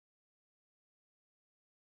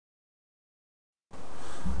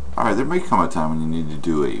Alright, there may come a time when you need to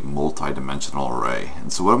do a multi-dimensional array.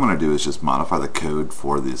 And so what I'm going to do is just modify the code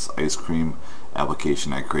for this ice cream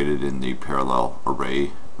application I created in the parallel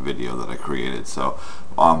array video that I created. So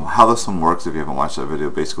how this one works, if you haven't watched that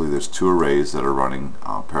video, basically there's two arrays that are running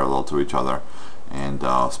parallel to each other. And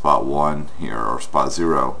spot 1 here, or spot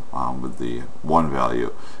 0 with the 1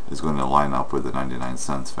 value, is going to line up with the 99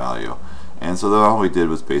 cents value. And so then all we did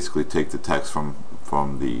was basically take the text from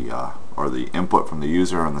the or the input from the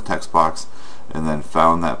user in the text box, and then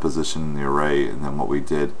found that position in the array, and then what we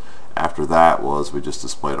did after that was we just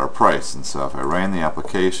displayed our price. And so if I ran the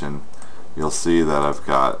application, you'll see that I've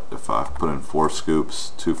got, if I put in 4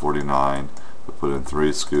 scoops, $2.49, if I put in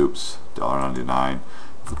 3 scoops, $1.99,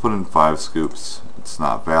 if I put in 5 scoops, it's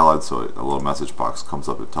not valid, so a little message box comes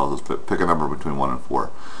up that tells us pick a number between 1 and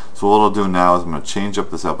 4. So what I'll do now is I'm going to change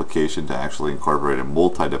up this application to actually incorporate a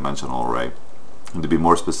multi-dimensional array. And to be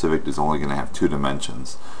more specific, it's only going to have 2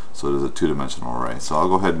 dimensions, so it is a 2-dimensional array. So I'll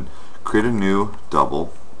go ahead and create a new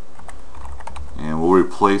double, and we'll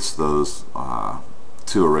replace those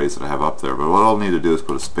 2 arrays that I have up there. But what I'll need to do is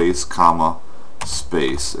put a space, comma,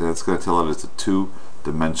 space, and it's going to tell it it's a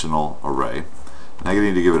 2-dimensional array. And I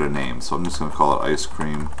need to give it a name, so I'm just going to call it ice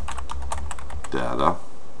cream data,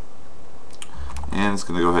 and it's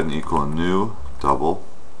going to go ahead and equal a new double.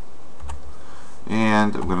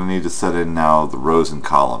 And I'm going to need to set in now the rows and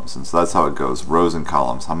columns, and so that's how it goes, rows and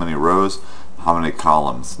columns. How many rows, how many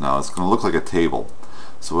columns. Now it's going to look like a table,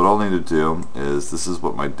 so what I'll need to do is, this is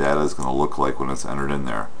what my data is going to look like when it's entered in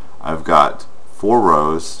there. I've got 4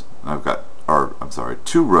 rows, and I've got, or I'm sorry,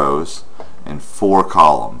 2 rows and 4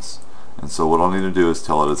 columns. And so what I'll need to do is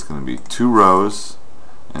tell it it's going to be 2 rows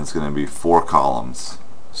and it's going to be 4 columns.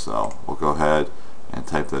 So we'll go ahead and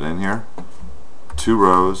type that in here, 2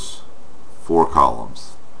 rows, 4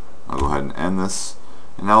 columns. I'll go ahead and end this,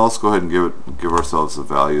 and now let's go ahead and give ourselves the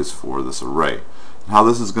values for this array. And how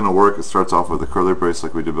this is going to work, it starts off with a curly brace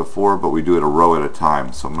like we did before, but we do it a row at a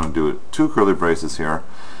time. So I'm going to do 2 curly braces here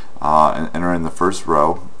and enter in the first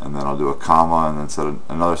row, and then I'll do a comma and then set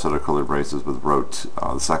another set of curly braces with row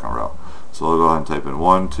the second row. So I'll go ahead and type in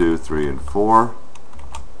 1, 2, 3, and 4,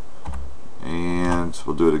 and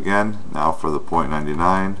we'll do it again. Now for the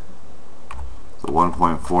 0.99, the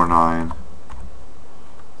 1.49,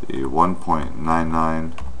 the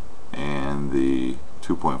 1.99, and the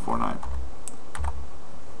 2.49.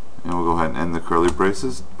 And we'll go ahead and end the curly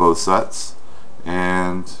braces, both sets,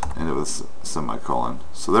 and end it with a semicolon.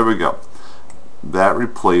 So there we go. That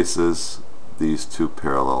replaces these 2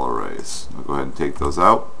 parallel arrays. I'll go ahead and take those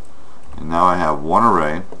out, and now I have one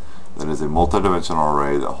array that is a multidimensional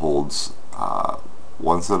array that holds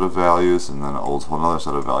one set of values, and then it holds another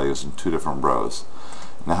set of values in 2 different rows.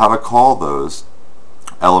 Now how to call those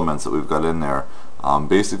elements that we've got in there,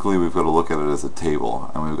 basically we've got to look at it as a table,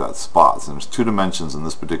 and we've got spots, and there's 2 dimensions in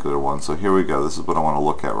this particular one. So here we go, this is what I want to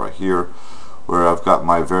look at right here, where I've got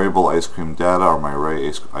my variable ice cream data, or my array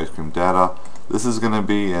ice cream data. This is going to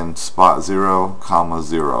be in spot 0, comma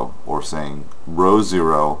 0, or saying row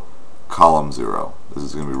 0, column 0. This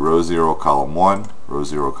is going to be row 0, column 1, row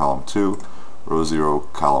 0, column 2, row 0,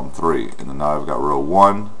 column 3, and then now I've got row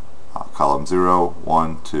 1, column 0,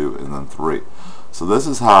 1, 2, and then 3. So this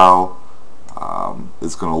is how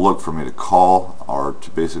it's going to look for me to call, or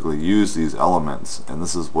to basically use these elements, and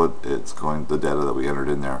this is what it's going, the data that we entered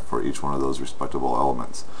in there for each one of those respectable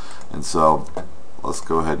elements. And so let's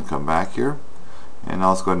go ahead and come back here, and now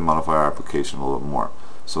let's go ahead and modify our application a little bit more.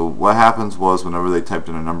 So what happens was, whenever they typed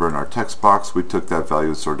in a number in our text box, we took that value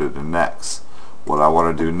and sorted it in X. What I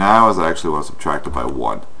want to do now is I actually want to subtract it by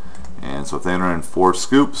 1. And so if they enter in 4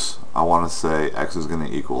 scoops, I want to say X is going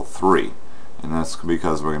to equal 3. And that's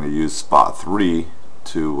because we're going to use spot 3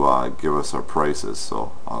 to give us our prices.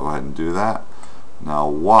 So I'll go ahead and do that. Now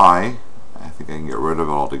Y, I think I can get rid of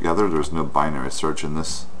it altogether. There's no binary search in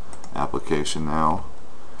this application now.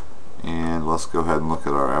 And let's go ahead and look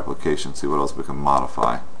at our application, see what else we can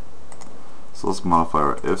modify. So let's modify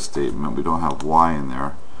our if statement. We don't have Y in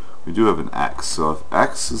there. We do have an X. So if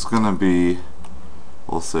X is going to be,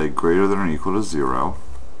 we'll say, greater than or equal to 0,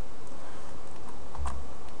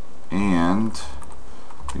 and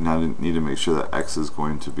we now need to make sure that X is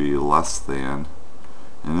going to be less than,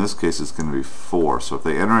 in this case it's going to be 4. So if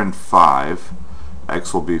they enter in 5,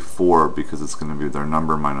 X will be 4 because it's going to be their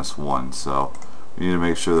number minus 1. So we need to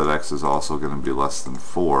make sure that X is also going to be less than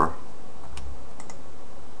 4.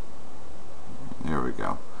 There we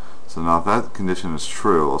go. So now if that condition is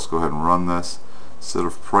true, let's go ahead and run this. Instead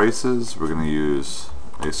of prices, we're going to use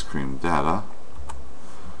ice cream data,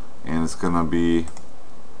 and it's going to be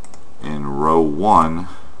in row 1,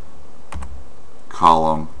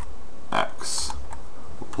 column X.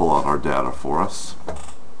 pull out our data for us.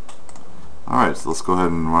 Alright, so let's go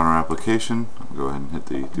ahead and run our application. I'll go ahead and hit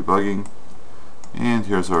the debugging. And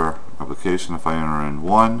here's our application. If I enter in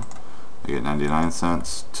 1, I get 99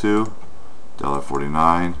 cents, 2,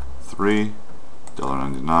 $1.49, 3,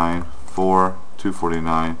 $1.99, 4,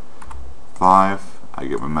 $2.49, 5, I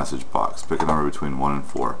get my message box. Pick a number between 1 and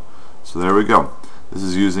 4. So there we go. This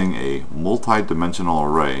is using a multi-dimensional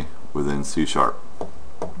array within C#.